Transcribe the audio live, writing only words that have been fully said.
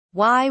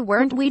Why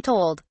weren't we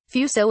told?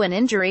 Phew, so an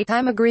injury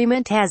time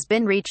agreement has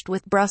been reached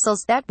with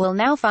Brussels that will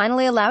now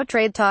finally allow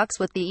trade talks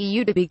with the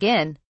EU to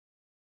begin.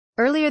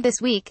 Earlier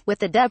this week, with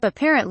the DEP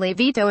apparently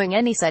vetoing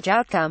any such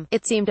outcome,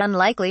 it seemed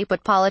unlikely,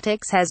 but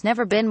politics has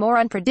never been more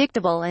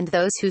unpredictable, and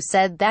those who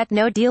said that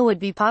no deal would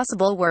be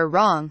possible were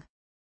wrong.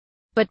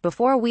 But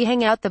before we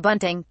hang out the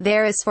bunting,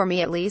 there is, for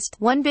me at least,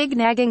 one big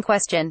nagging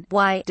question.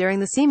 Why, during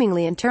the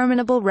seemingly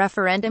interminable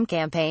referendum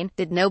campaign,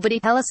 did nobody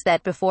tell us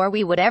that before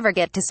we would ever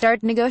get to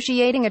start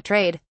negotiating a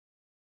trade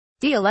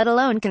deal, let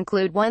alone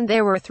conclude one?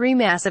 There were 3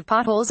 massive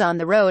potholes on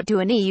the road to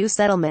an EU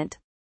settlement.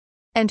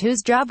 And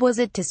whose job was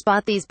it to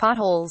spot these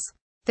potholes?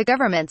 The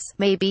government's,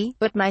 maybe,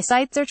 but my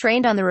sights are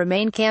trained on the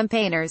Remain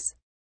campaigners.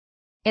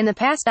 In the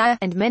past, I,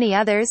 and many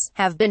others,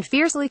 have been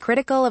fiercely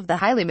critical of the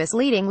highly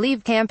misleading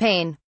Leave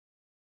campaign.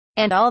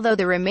 And although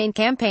the Remain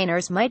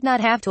campaigners might not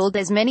have told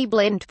as many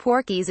blatant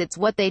porkies, it's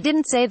what they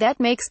didn't say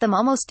that makes them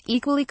almost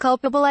equally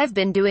culpable. I've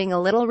been doing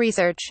a little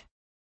research.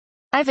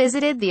 I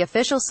visited the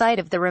official site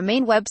of the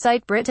Remain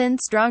website, Britain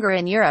Stronger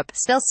in Europe,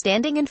 Still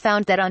Standing, and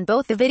found that on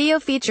both the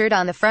video featured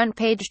on the front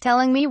page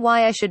telling me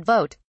why I should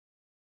vote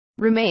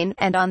Remain,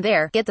 and on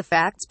their Get the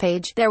Facts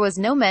page, there was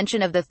no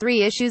mention of the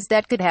 3 issues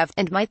that could have,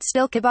 and might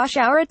still, kibosh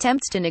our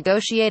attempts to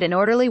negotiate an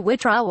orderly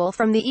withdrawal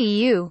from the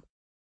EU.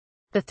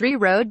 The 3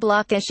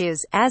 roadblock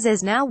issues, as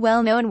is now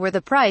well known, were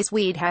the price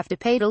we'd have to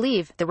pay to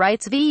leave, the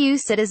rights of EU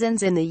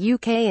citizens in the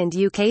UK and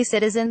UK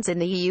citizens in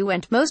the EU,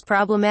 and most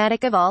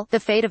problematic of all,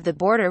 the fate of the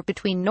border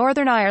between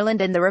Northern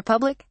Ireland and the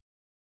Republic.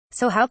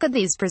 So how could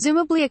these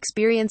presumably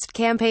experienced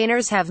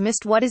campaigners have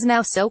missed what is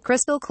now so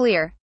crystal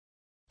clear?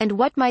 And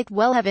what might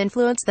well have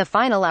influenced the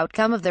final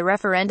outcome of the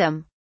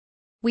referendum?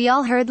 We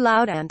all heard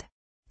loud and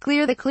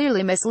clear the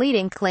clearly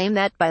misleading claim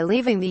that by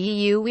leaving the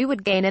EU we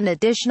would gain an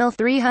additional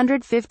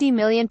 £350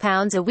 million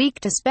a week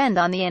to spend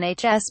on the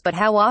NHS, but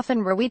how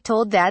often were we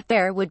told that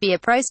there would be a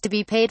price to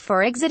be paid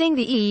for exiting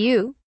the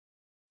EU?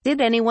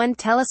 Did anyone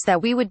tell us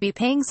that we would be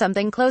paying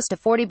something close to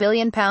 £40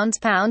 billion,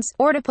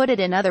 or to put it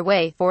another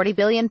way, £40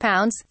 billion,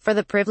 for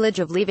the privilege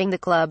of leaving the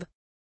club?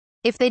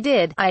 If they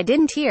did, I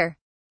didn't hear.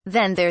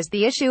 Then there's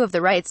the issue of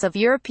the rights of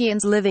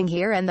Europeans living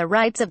here and the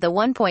rights of the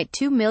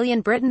 1.2 million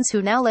Britons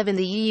who now live in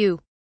the EU.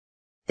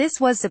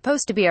 This was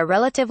supposed to be a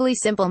relatively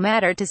simple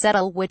matter to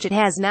settle, which it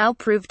has now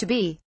proved to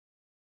be.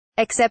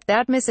 Except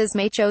that Mrs.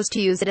 May chose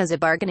to use it as a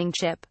bargaining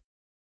chip.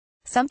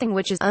 Something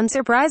which,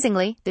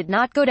 unsurprisingly, did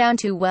not go down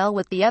too well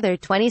with the other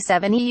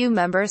 27 EU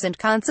members, and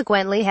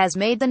consequently has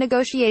made the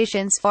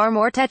negotiations far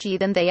more touchy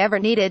than they ever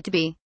needed to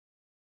be.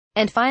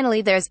 And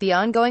finally, there's the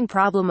ongoing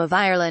problem of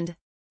Ireland.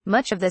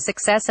 Much of the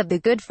success of the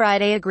Good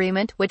Friday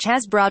Agreement, which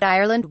has brought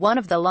Ireland one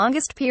of the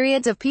longest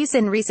periods of peace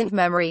in recent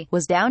memory,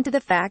 was down to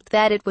the fact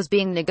that it was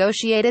being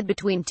negotiated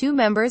between 2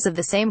 members of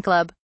the same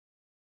club.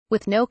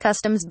 With no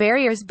customs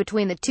barriers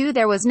between the two,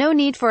 there was no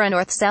need for a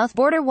north-south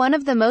border, one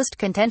of the most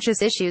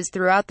contentious issues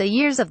throughout the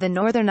years of the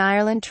Northern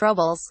Ireland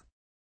Troubles.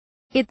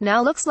 It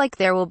now looks like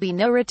there will be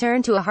no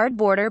return to a hard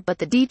border, but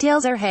the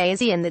details are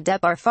hazy and the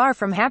DEP are far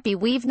from happy.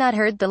 We've not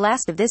heard the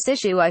last of this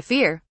issue, I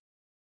fear.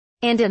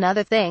 And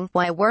another thing,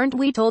 why weren't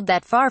we told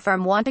that far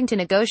from wanting to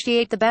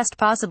negotiate the best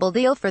possible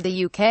deal for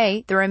the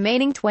UK, the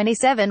remaining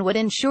 27 would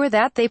ensure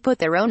that they put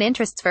their own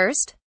interests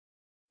first?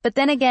 But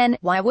then again,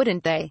 why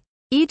wouldn't they?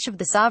 Each of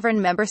the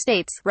sovereign member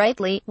states,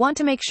 rightly, want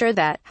to make sure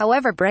that,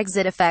 however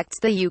Brexit affects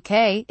the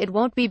UK, it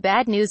won't be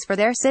bad news for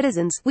their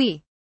citizens.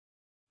 We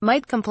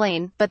might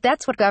complain, but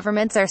that's what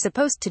governments are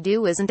supposed to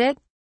do, isn't it?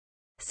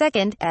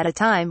 Second, at a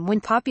time when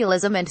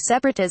populism and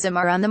separatism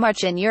are on the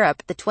march in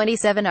Europe, the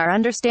 27 are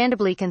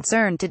understandably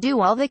concerned to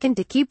do all they can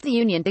to keep the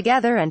Union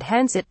together, and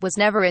hence it was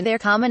never in their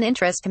common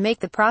interest to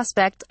make the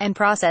prospect and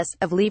process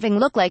of leaving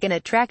look like an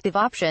attractive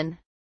option.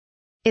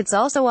 It's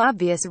also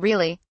obvious,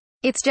 really.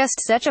 It's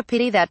just such a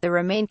pity that the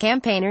Remain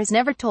campaigners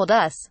never told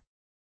us.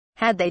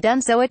 Had they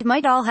done so, it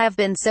might all have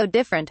been so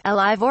different.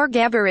 Ivor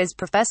Gabor is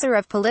professor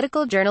of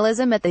political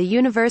journalism at the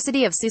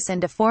University of Sussex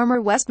and a former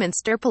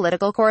Westminster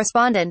political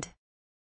correspondent.